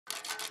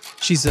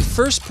She's the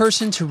first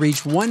person to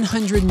reach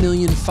 100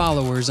 million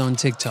followers on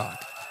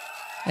TikTok.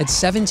 At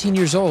 17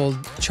 years old,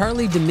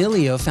 Charli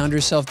D'Amelio found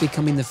herself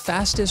becoming the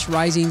fastest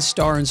rising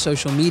star on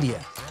social media.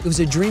 It was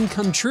a dream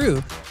come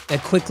true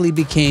that quickly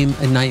became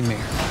a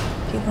nightmare.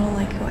 People don't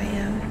like who I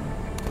am.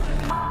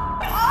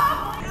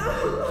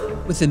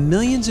 With the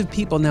millions of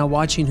people now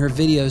watching her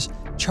videos,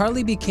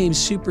 Charli became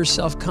super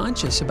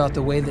self-conscious about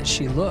the way that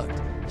she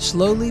looked,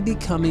 slowly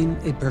becoming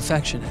a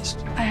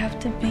perfectionist. I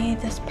have to be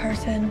this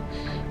person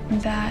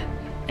that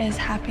is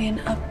happy and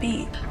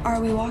upbeat. Are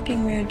we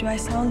walking weird? Do I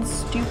sound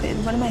stupid?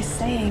 What am I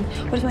saying?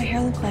 What does my hair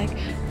look like?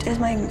 Is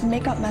my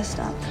makeup messed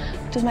up?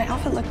 Does my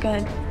outfit look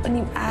good? When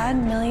you add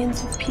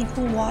millions of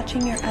people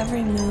watching your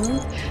every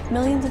move,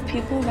 millions of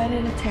people ready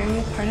to tear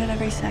you apart at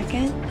every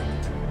second,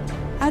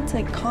 that's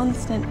like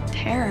constant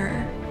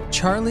terror.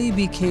 Charli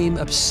became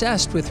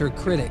obsessed with her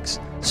critics,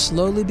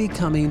 slowly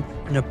becoming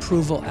an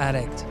approval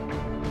addict.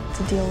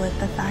 To deal with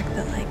the fact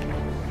that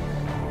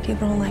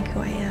people don't like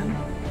who I am.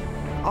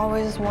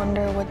 Always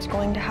wonder what's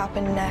going to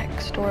happen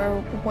next,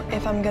 or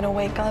if I'm gonna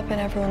wake up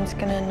and everyone's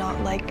gonna not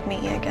like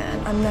me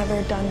again. I'm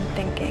never done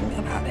thinking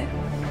about it,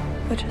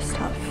 which is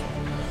tough.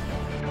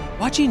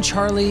 Watching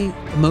Charli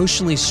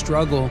emotionally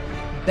struggle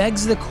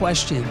begs the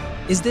question,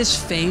 is this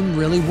fame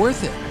really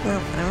worth it?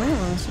 Well,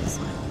 everyone's just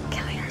like,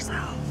 kill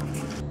yourself.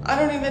 I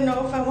don't even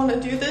know if I want to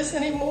do this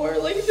anymore.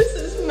 This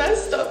is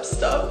messed up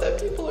stuff that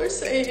people are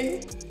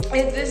saying.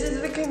 If this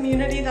is the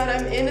community that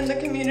I'm in and the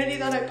community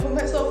that I put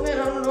myself in,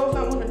 I don't know if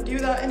I want to do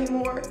that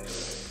anymore.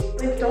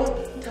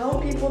 Don't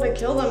tell people to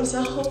kill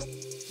themselves.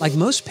 Like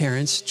most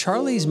parents,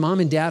 Charli's mom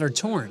and dad are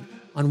torn.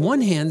 On one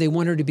hand, they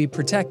want her to be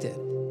protected.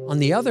 On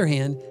the other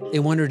hand, they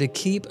want her to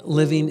keep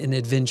living an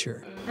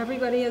adventure.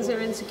 Everybody has their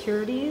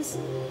insecurities.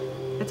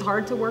 It's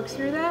hard to work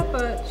through that,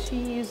 but she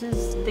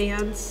uses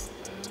dance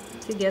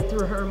to get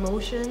through her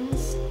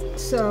emotions.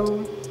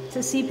 So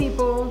to see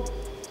people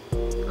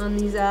on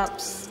these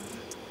apps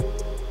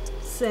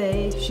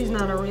say she's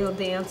not a real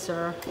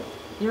dancer,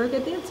 you're a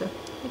good dancer.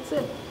 That's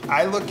it.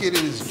 I look at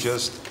it as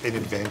just an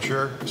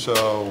adventure,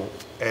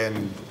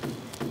 and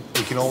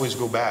we can always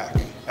go back.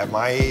 At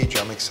my age,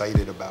 I'm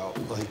excited about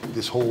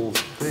this whole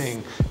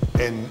thing,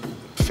 and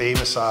fame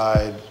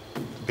aside,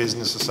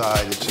 business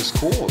aside, it's just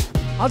cool.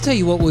 I'll tell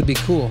you what would be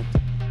cool.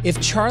 If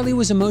Charli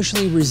was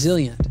emotionally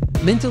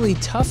resilient, mentally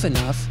tough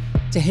enough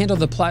to handle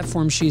the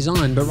platform she's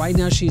on, but right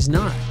now she's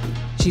not.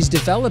 She's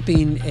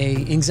developing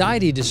an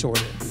anxiety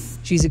disorder.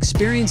 She's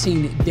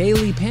experiencing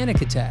daily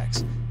panic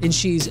attacks, and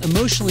she's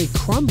emotionally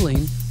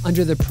crumbling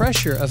under the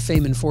pressure of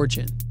fame and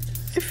fortune.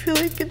 I feel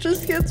like it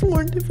just gets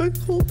more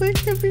difficult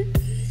every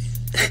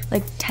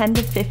day. 10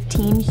 to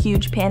 15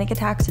 huge panic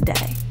attacks a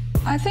day.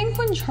 I think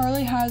when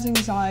Charli has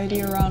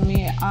anxiety around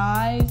me,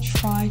 I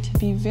try to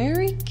be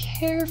very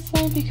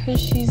careful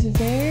because she's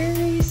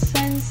very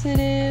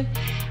sensitive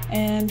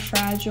and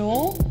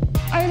fragile.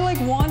 I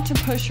want to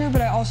push her,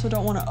 but I also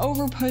don't want to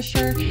over push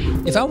her.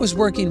 If I was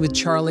working with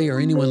Charli or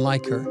anyone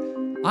like her,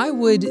 I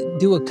would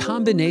do a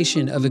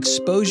combination of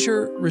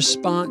exposure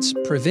response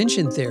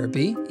prevention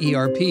therapy,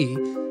 ERP,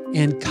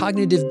 and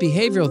cognitive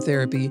behavioral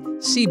therapy,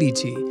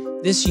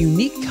 CBT. This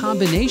unique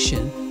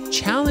combination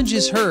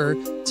challenges her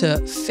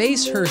to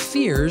face her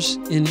fears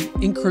in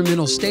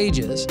incremental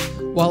stages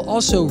while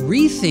also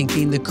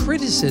rethinking the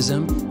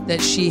criticism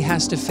that she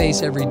has to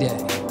face every day.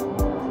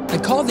 I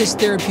call this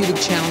therapeutic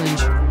challenge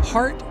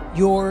Heart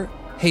Your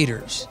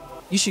Haters.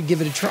 You should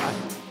give it a try.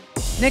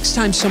 Next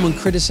time someone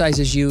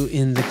criticizes you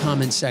in the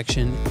comment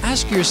section,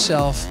 ask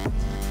yourself,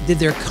 did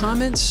their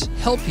comments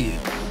help you?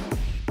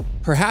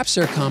 Perhaps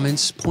their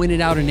comments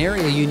pointed out an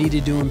area you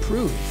needed to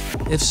improve.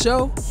 If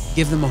so,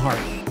 give them a heart.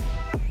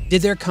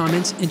 Did their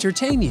comments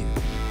entertain you?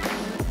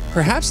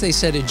 Perhaps they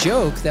said a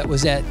joke that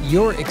was at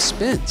your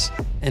expense,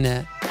 and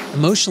an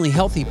emotionally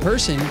healthy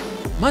person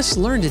must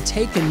learn to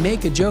take and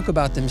make a joke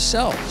about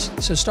themselves.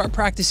 So start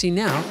practicing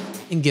now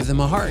and give them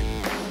a heart.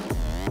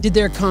 Did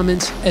their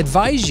comments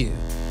advise you?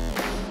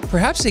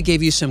 Perhaps they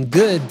gave you some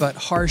good but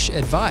harsh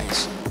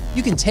advice.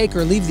 You can take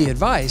or leave the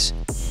advice,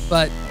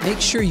 but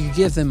make sure you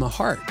give them a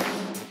heart.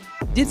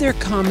 Did their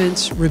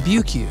comments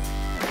rebuke you?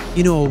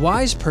 You know, a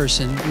wise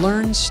person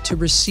learns to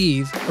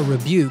receive a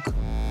rebuke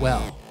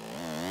well.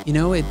 You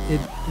know, it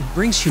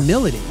brings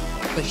humility,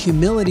 but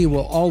humility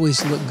will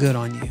always look good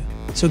on you.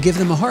 So give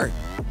them a heart.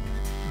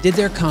 Did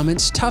their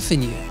comments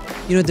toughen you?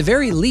 You know, at the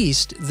very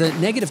least, the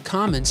negative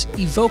comments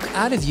evoke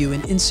out of you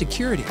an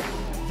insecurity.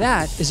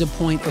 That is a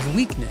point of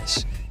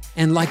weakness.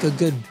 And like a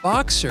good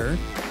boxer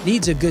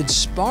needs a good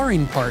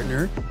sparring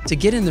partner to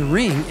get in the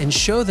ring and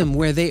show them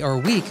where they are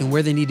weak and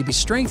where they need to be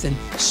strengthened,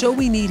 so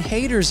we need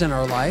haters in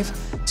our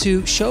life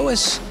to show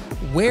us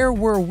where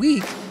we're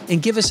weak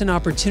and give us an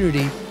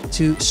opportunity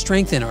to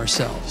strengthen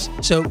ourselves.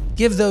 So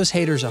give those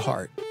haters a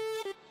heart.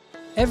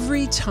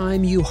 Every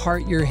time you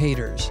heart your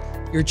haters,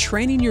 you're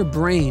training your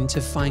brain to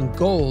find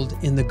gold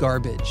in the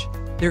garbage.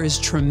 There is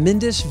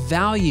tremendous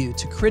value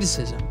to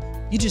criticism.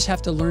 You just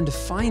have to learn to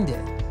find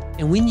it.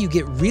 And when you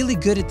get really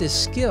good at this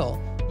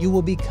skill, you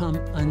will become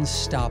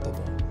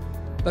unstoppable.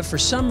 But for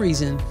some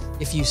reason,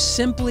 if you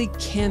simply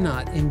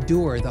cannot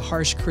endure the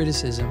harsh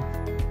criticism,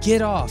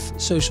 get off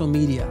social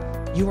media.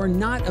 You are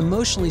not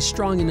emotionally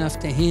strong enough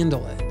to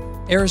handle it.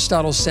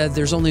 Aristotle said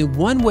there's only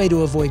one way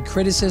to avoid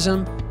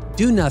criticism: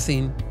 do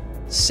nothing,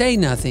 say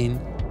nothing,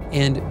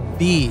 and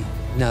be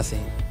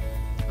nothing.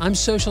 I'm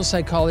social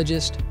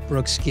psychologist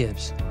Brooks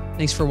Gibbs.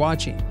 Thanks for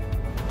watching.